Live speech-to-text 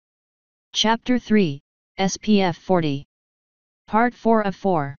Chapter 3, SPF 40. Part 4 of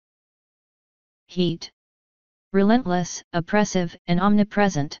 4. Heat. Relentless, oppressive, and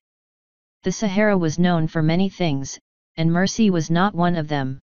omnipresent. The Sahara was known for many things, and mercy was not one of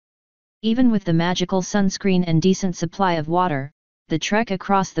them. Even with the magical sunscreen and decent supply of water, the trek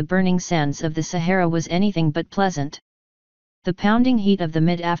across the burning sands of the Sahara was anything but pleasant. The pounding heat of the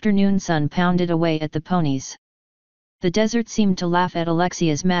mid-afternoon sun pounded away at the ponies. The desert seemed to laugh at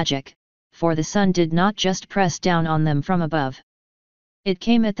Alexia's magic, for the sun did not just press down on them from above. It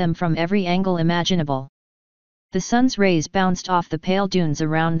came at them from every angle imaginable. The sun's rays bounced off the pale dunes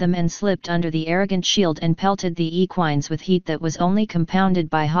around them and slipped under the arrogant shield and pelted the equines with heat that was only compounded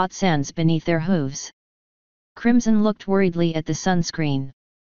by hot sands beneath their hooves. Crimson looked worriedly at the sunscreen.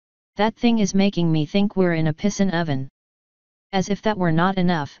 "That thing is making me think we're in a piston oven." As if that were not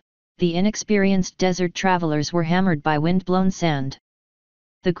enough, the inexperienced desert travelers were hammered by wind-blown sand.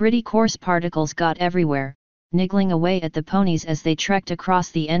 The gritty coarse particles got everywhere, niggling away at the ponies as they trekked across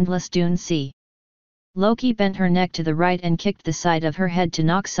the endless dune sea. Loki bent her neck to the right and kicked the side of her head to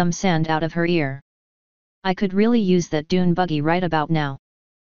knock some sand out of her ear. "I could really use that dune buggy right about now."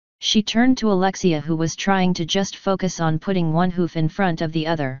 She turned to Alexia, who was trying to just focus on putting one hoof in front of the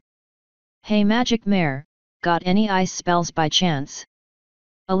other. "Hey magic mare, got any ice spells by chance?"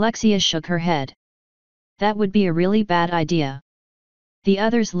 Alexia shook her head. "That would be a really bad idea." The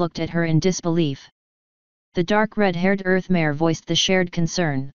others looked at her in disbelief. The dark red-haired earth mare voiced the shared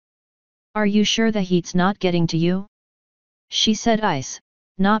concern. "Are you sure the heat's not getting to you?" "She said ice,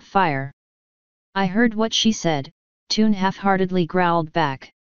 not fire." "I heard what she said," Toon half-heartedly growled back.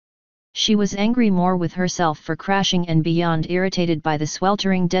 She was angry more with herself for crashing and beyond irritated by the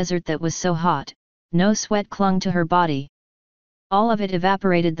sweltering desert that was so hot. No sweat clung to her body. All of it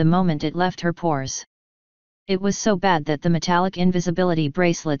evaporated the moment it left her pores. It was so bad that the metallic invisibility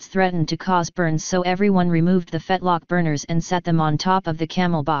bracelets threatened to cause burns, so everyone removed the fetlock burners and set them on top of the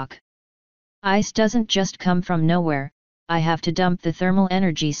camelback. "Ice doesn't just come from nowhere, I have to dump the thermal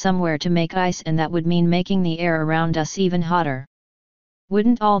energy somewhere to make ice, and that would mean making the air around us even hotter.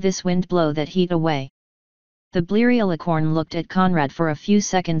 Wouldn't all this wind blow that heat away?" The bleary alicorn looked at Conrad for a few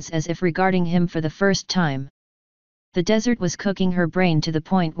seconds as if regarding him for the first time. The desert was cooking her brain to the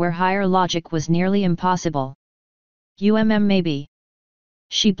point where higher logic was nearly impossible. Maybe.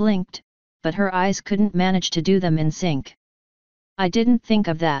 She blinked, but her eyes couldn't manage to do them in sync. "I didn't think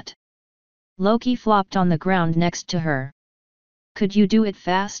of that." Loki flopped on the ground next to her. "Could you do it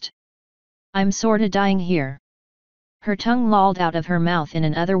fast? I'm sorta dying here." Her tongue lolled out of her mouth in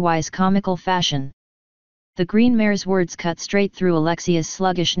an otherwise comical fashion. The green mare's words cut straight through Alexia's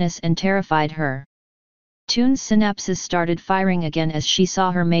sluggishness and terrified her. Toon's synapses started firing again as she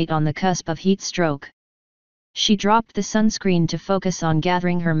saw her mate on the cusp of heat stroke. She dropped the sunscreen to focus on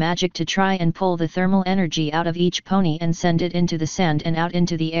gathering her magic to try and pull the thermal energy out of each pony and send it into the sand and out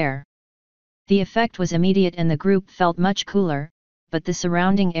into the air. The effect was immediate and the group felt much cooler, but the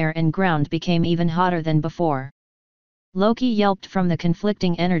surrounding air and ground became even hotter than before. Loki yelped from the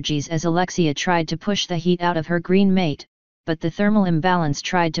conflicting energies as Alexia tried to push the heat out of her green mate, but the thermal imbalance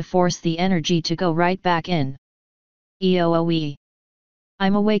tried to force the energy to go right back in. "Eooe!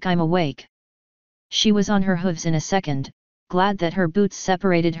 I'm awake." She was on her hooves in a second, glad that her boots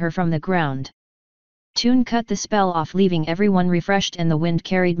separated her from the ground. Toon cut the spell off, leaving everyone refreshed, and the wind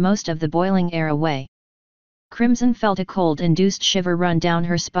carried most of the boiling air away. Crimson felt a cold-induced shiver run down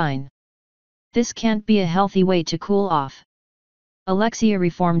her spine. This can't be a healthy way to cool off. Alexia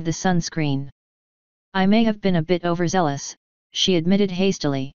reformed the sunscreen. "I may have been a bit overzealous," she admitted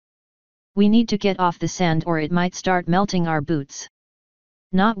hastily. "We need to get off the sand or it might start melting our boots."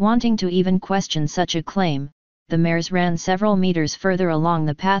 Not wanting to even question such a claim, the mares ran several meters further along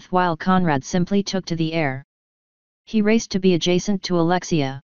the path while Conrad simply took to the air. He raced to be adjacent to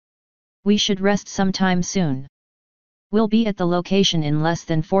Alexia. "We should rest sometime soon. We'll be at the location in less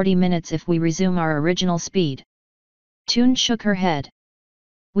than 40 minutes if we resume our original speed." Toon shook her head.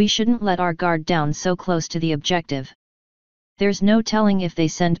 "We shouldn't let our guard down so close to the objective. There's no telling if they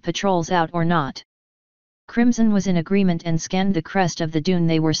send patrols out or not." Crimson was in agreement and scanned the crest of the dune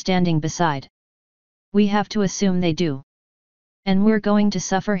they were standing beside. "We have to assume they do. And we're going to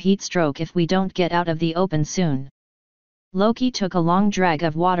suffer heat stroke if we don't get out of the open soon." Loki took a long drag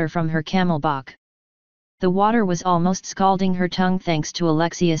of water from her camelback. The water was almost scalding her tongue thanks to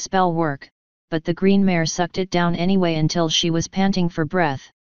Alexia's spell work, but the green mare sucked it down anyway until she was panting for breath.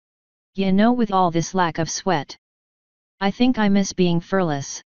 With all this lack of sweat, I think I miss being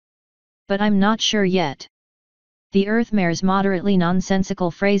furless. But I'm not sure yet." The earth mare's moderately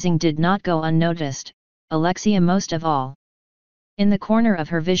nonsensical phrasing did not go unnoticed, Alexia most of all. In the corner of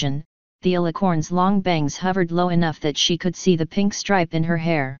her vision, the alicorn's long bangs hovered low enough that she could see the pink stripe in her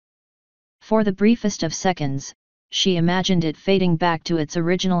hair. For the briefest of seconds, she imagined it fading back to its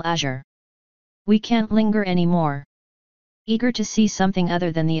original azure. We can't linger anymore. Eager to see something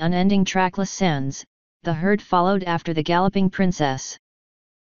other than the unending trackless sands, the herd followed after the galloping princess.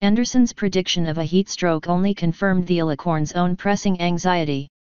 Anderson's prediction of a heat stroke only confirmed the alicorn's own pressing anxiety.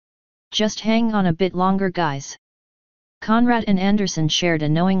 Just hang on a bit longer, guys. Conrad and Anderson shared a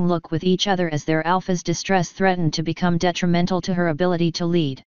knowing look with each other as their alpha's distress threatened to become detrimental to her ability to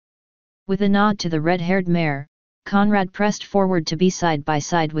lead. With a nod to the red-haired mare, Conrad pressed forward to be side by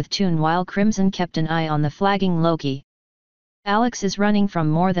side with Toon while Crimson kept an eye on the flagging Loki. Alex is running from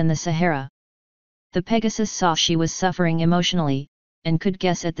more than the Sahara. The Pegasus saw she was suffering emotionally, and could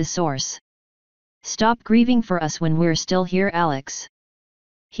guess at the source. Stop grieving for us when we're still here, Alex.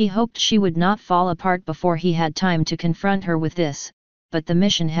 He hoped she would not fall apart before he had time to confront her with this, but the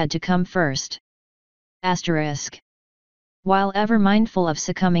mission had to come first. Asterisk. While ever mindful of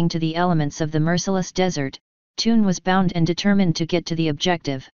succumbing to the elements of the merciless desert, Toon was bound and determined to get to the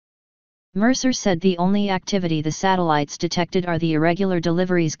objective. Mercer said the only activity the satellites detected are the irregular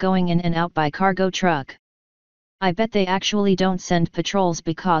deliveries going in and out by cargo truck. I bet they actually don't send patrols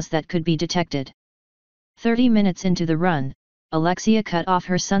because that could be detected. 30 minutes into the run, Alexia cut off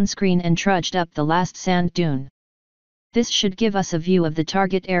her sunscreen and trudged up the last sand dune. This should give us a view of the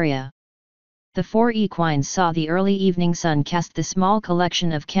target area. The four equines saw the early evening sun cast the small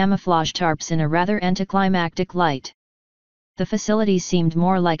collection of camouflage tarps in a rather anticlimactic light. The facility seemed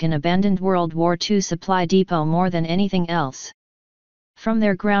more like an abandoned World War II supply depot more than anything else. From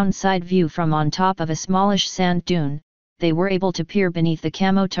their ground-side view from on top of a smallish sand dune, they were able to peer beneath the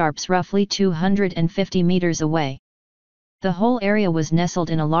camo tarps roughly 250 meters away. The whole area was nestled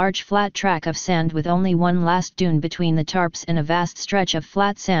in a large flat tract of sand with only one last dune between the tarps and a vast stretch of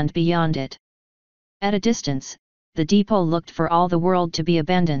flat sand beyond it. At a distance, the depot looked for all the world to be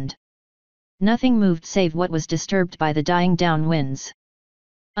abandoned. Nothing moved save what was disturbed by the dying down winds.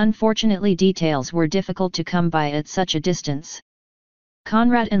 Unfortunately, details were difficult to come by at such a distance.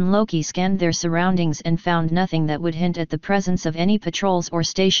 Conrad and Loki scanned their surroundings and found nothing that would hint at the presence of any patrols or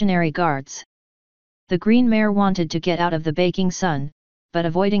stationary guards. The green mare wanted to get out of the baking sun, but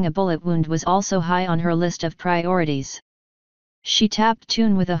avoiding a bullet wound was also high on her list of priorities. She tapped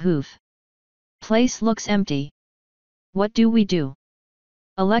Toon with a hoof. Place looks empty. What do we do?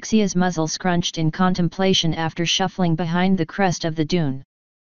 Alexia's muzzle scrunched in contemplation after shuffling behind the crest of the dune.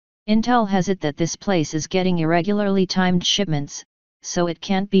 Intel has it that this place is getting irregularly timed shipments, so it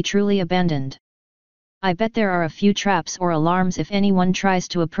can't be truly abandoned. I bet there are a few traps or alarms if anyone tries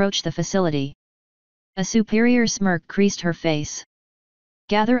to approach the facility. A superior smirk creased her face.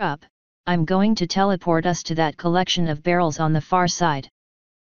 Gather up, I'm going to teleport us to that collection of barrels on the far side.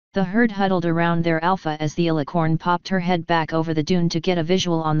 The herd huddled around their alpha as the alicorn popped her head back over the dune to get a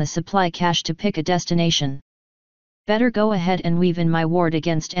visual on the supply cache to pick a destination. Better go ahead and weave in my ward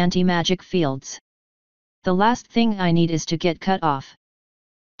against anti-magic fields. The last thing I need is to get cut off.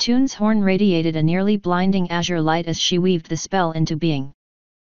 Toon's horn radiated a nearly blinding azure light as she weaved the spell into being.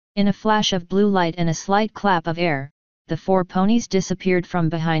 In a flash of blue light and a slight clap of air, the four ponies disappeared from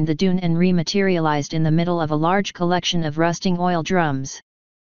behind the dune and rematerialized in the middle of a large collection of rusting oil drums.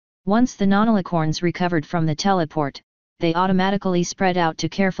 Once the non-alicorns recovered from the teleport, they automatically spread out to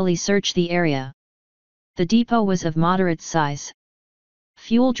carefully search the area. The depot was of moderate size.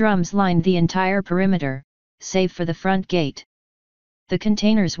 Fuel drums lined the entire perimeter, save for the front gate. The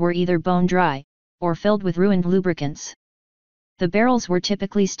containers were either bone dry, or filled with ruined lubricants. The barrels were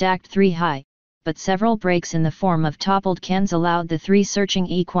typically stacked 3 high, but several breaks in the form of toppled cans allowed the 3 searching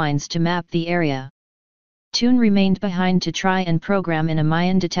equines to map the area. Toon remained behind to try and program in a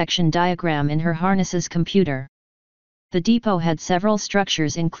Mayan detection diagram in her harness's computer. The depot had several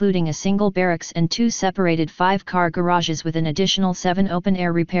structures including a single barracks and 2 separated 5-car garages with an additional 7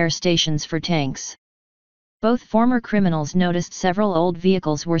 open-air repair stations for tanks. Both former criminals noticed several old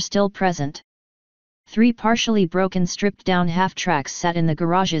vehicles were still present. 3 partially broken stripped-down half-tracks sat in the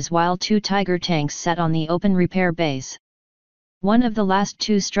garages while 2 Tiger tanks sat on the open repair bays. One of the last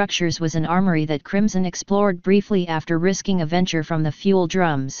 2 structures was an armory that Crimson explored briefly after risking a venture from the fuel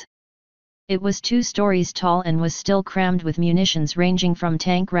drums. It was 2 stories tall and was still crammed with munitions ranging from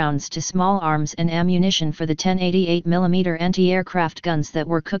tank rounds to small arms and ammunition for the 1088mm anti-aircraft guns that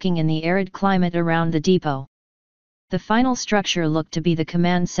were cooking in the arid climate around the depot. The final structure looked to be the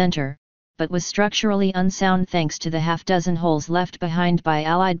command center, but was structurally unsound thanks to the half-dozen holes left behind by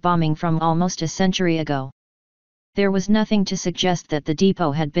Allied bombing from almost a century ago. There was nothing to suggest that the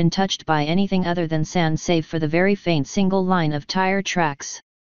depot had been touched by anything other than sand save for the very faint single line of tire tracks.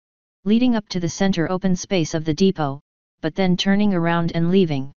 leading up to the center open space of the depot, but then turning around and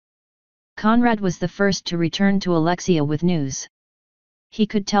leaving. Conrad was the first to return to Alexia with news. He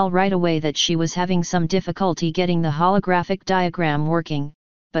could tell right away that she was having some difficulty getting the holographic diagram working,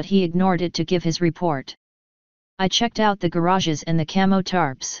 but he ignored it to give his report. I checked out the garages and the camo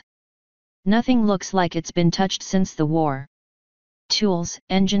tarps. Nothing looks like it's been touched since the war. Tools,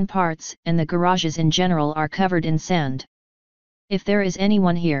 engine parts, and the garages in general are covered in sand. If there is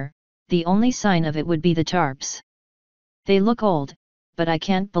anyone here, the only sign of it would be the tarps. They look old, but I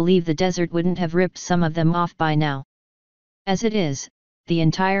can't believe the desert wouldn't have ripped some of them off by now. As it is, the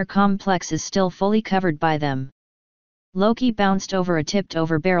entire complex is still fully covered by them. Loki bounced over a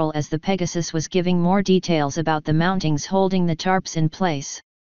tipped-over barrel as the Pegasus was giving more details about the mountings holding the tarps in place.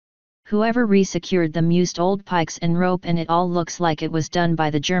 Whoever resecured them used old pikes and rope, and it all looks like it was done by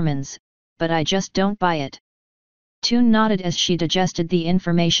the Germans, but I just don't buy it. Toon nodded as she digested the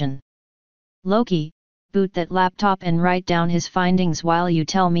information. Loki, boot that laptop and write down his findings while you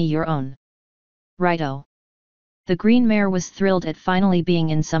tell me your own. Righto. The Green Mare was thrilled at finally being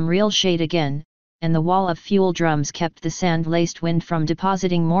in some real shade again, and the wall of fuel drums kept the sand-laced wind from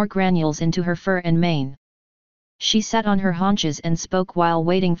depositing more granules into her fur and mane. She sat on her haunches and spoke while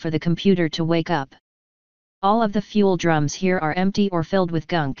waiting for the computer to wake up. All of the fuel drums here are empty or filled with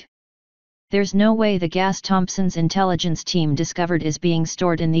gunk. There's no way the gas Thompson's intelligence team discovered is being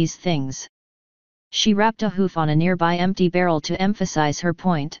stored in these things. She rapped a hoof on a nearby empty barrel to emphasize her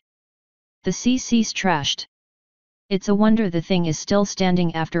point. The CC's trashed. It's a wonder the thing is still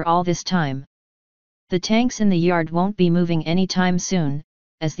standing after all this time. The tanks in the yard won't be moving anytime soon,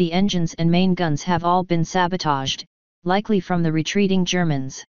 as the engines and main guns have all been sabotaged, likely from the retreating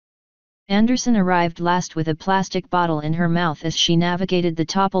Germans. Anderson arrived last with a plastic bottle in her mouth as she navigated the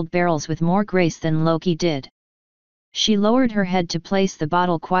toppled barrels with more grace than Loki did. She lowered her head to place the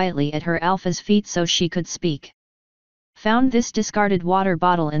bottle quietly at her alpha's feet so she could speak. Found this discarded water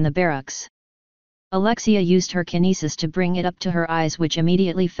bottle in the barracks. Alexia used her kinesis to bring it up to her eyes, which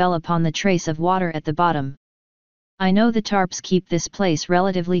immediately fell upon the trace of water at the bottom. I know the tarps keep this place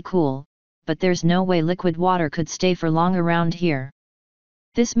relatively cool, but there's no way liquid water could stay for long around here.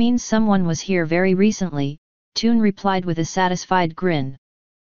 This means someone was here very recently, Toon replied with a satisfied grin.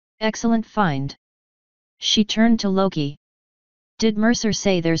 Excellent find. She turned to Loki. Did Mercer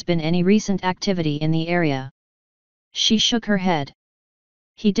say there's been any recent activity in the area? She shook her head.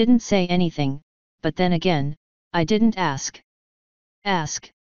 He didn't say anything, but then again, I didn't ask.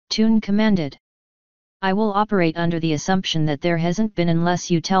 Ask, Toon commanded. I will operate under the assumption that there hasn't been unless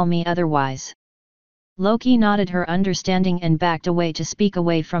you tell me otherwise. Loki nodded her understanding and backed away to speak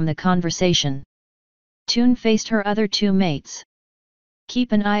away from the conversation. Toon faced her other two mates.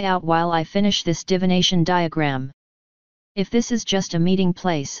 Keep an eye out while I finish this divination diagram. If this is just a meeting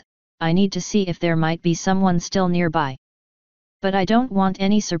place, I need to see if there might be someone still nearby. But I don't want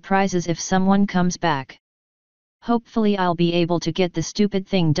any surprises if someone comes back. Hopefully I'll be able to get the stupid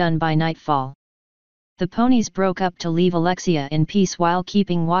thing done by nightfall. The ponies broke up to leave Alexia in peace while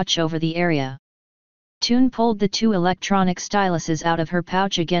keeping watch over the area. Toon pulled the two electronic styluses out of her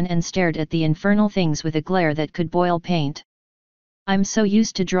pouch again and stared at the infernal things with a glare that could boil paint. I'm so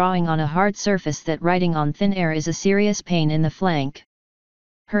used to drawing on a hard surface that writing on thin air is a serious pain in the flank.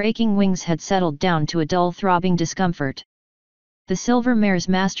 Her aching wings had settled down to a dull throbbing discomfort. The Silver Mare's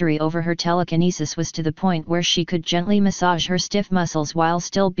mastery over her telekinesis was to the point where she could gently massage her stiff muscles while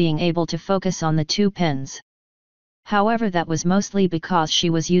still being able to focus on the two pens. However, that was mostly because she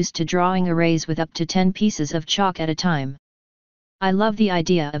was used to drawing arrays with up to 10 pieces of chalk at a time. I love the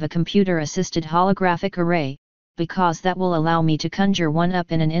idea of a computer-assisted holographic array, because that will allow me to conjure one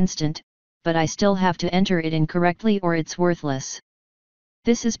up in an instant, but I still have to enter it incorrectly or it's worthless.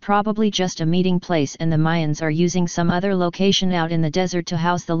 This is probably just a meeting place and the Mayans are using some other location out in the desert to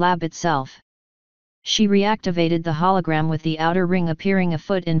house the lab itself. She reactivated the hologram with the outer ring appearing a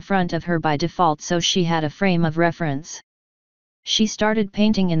foot in front of her by default so she had a frame of reference. She started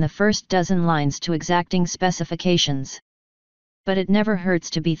painting in the first dozen lines to exacting specifications. But it never hurts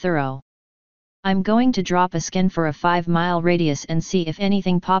to be thorough. I'm going to drop a scan for a 5-mile radius and see if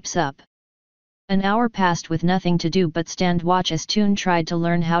anything pops up. An hour passed with nothing to do but stand watch as Toon tried to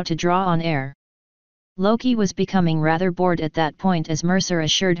learn how to draw on air. Loki was becoming rather bored at that point as Mercer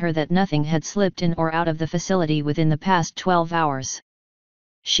assured her that nothing had slipped in or out of the facility within the past 12 hours.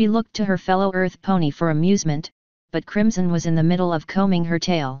 She looked to her fellow Earth pony for amusement, but Crimson was in the middle of combing her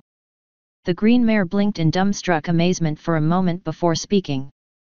tail. The Green Mare blinked in dumbstruck amazement for a moment before speaking.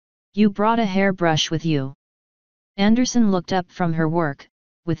 You brought a hairbrush with you. Anderson looked up from her work,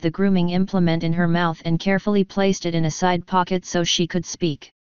 with the grooming implement in her mouth and carefully placed it in a side pocket so she could speak.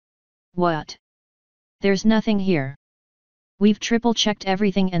 What? There's nothing here. We've triple-checked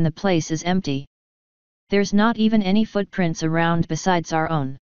everything and the place is empty. There's not even any footprints around besides our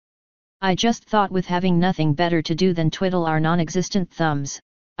own. I just thought with having nothing better to do than twiddle our non-existent thumbs,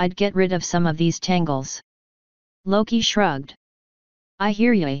 I'd get rid of some of these tangles. Loki shrugged. I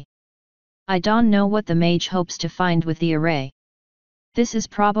hear ye. I don't know what the mage hopes to find with the array. This is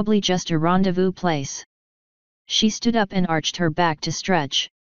probably just a rendezvous place. She stood up and arched her back to stretch.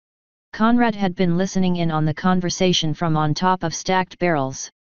 Conrad had been listening in on the conversation from on top of stacked barrels.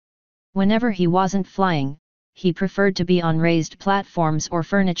 Whenever he wasn't flying, he preferred to be on raised platforms or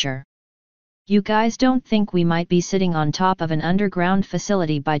furniture. You guys don't think we might be sitting on top of an underground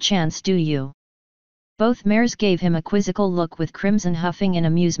facility by chance, do you? Both mares gave him a quizzical look with Crimson huffing in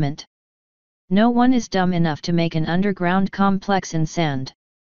amusement. No one is dumb enough to make an underground complex in sand.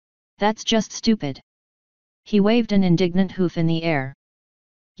 That's just stupid. He waved an indignant hoof in the air.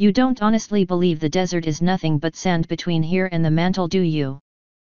 You don't honestly believe the desert is nothing but sand between here and the mantle, do you?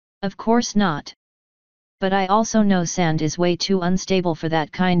 Of course not. But I also know sand is way too unstable for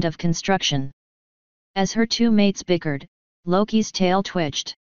that kind of construction. As her two mates bickered, Loki's tail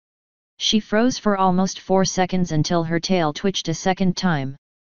twitched. She froze for almost 4 seconds until her tail twitched a second time.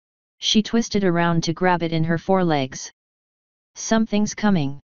 She twisted around to grab it in her forelegs. Something's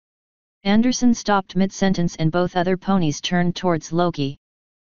coming. Anderson stopped mid-sentence and both other ponies turned towards Loki.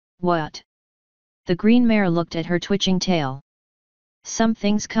 What? The green mare looked at her twitching tail.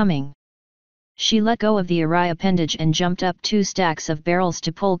 Something's coming. She let go of the awry appendage and jumped up 2 stacks of barrels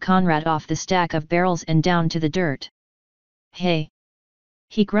to pull Conrad off the stack of barrels and down to the dirt. Hey!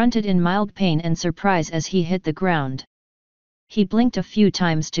 He grunted in mild pain and surprise as he hit the ground. He blinked a few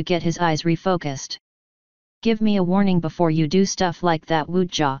times to get his eyes refocused. Give me a warning before you do stuff like that,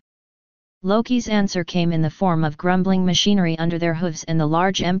 Woodjaw. Loki's answer came in the form of grumbling machinery under their hooves, and the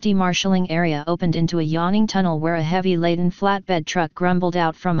large empty marshalling area opened into a yawning tunnel where a heavy laden flatbed truck grumbled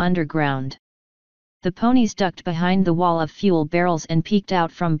out from underground. The ponies ducked behind the wall of fuel barrels and peeked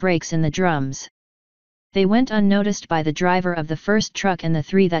out from breaks in the drums. They went unnoticed by the driver of the first truck and the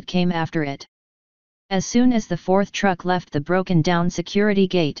 3 that came after it. As soon as the 4th truck left the broken-down security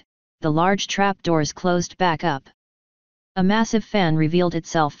gate, the large trapdoors closed back up. A massive fan revealed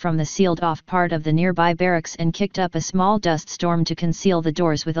itself from the sealed-off part of the nearby barracks and kicked up a small dust storm to conceal the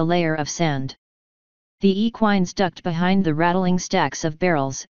doors with a layer of sand. The equines ducked behind the rattling stacks of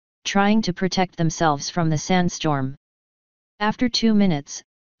barrels, trying to protect themselves from the sandstorm. After 2 minutes,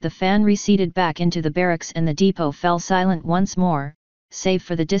 the fan receded back into the barracks and the depot fell silent once more, save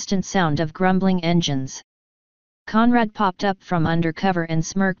for the distant sound of grumbling engines. Conrad popped up from under cover and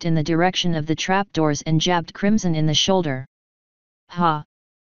smirked in the direction of the trapdoors and jabbed Crimson in the shoulder. Ha!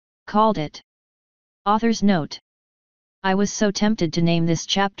 Called it. Author's note. I was so tempted to name this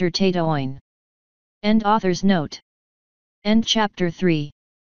chapter Tatoin. End author's note. End chapter 3.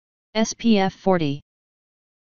 SPF 40.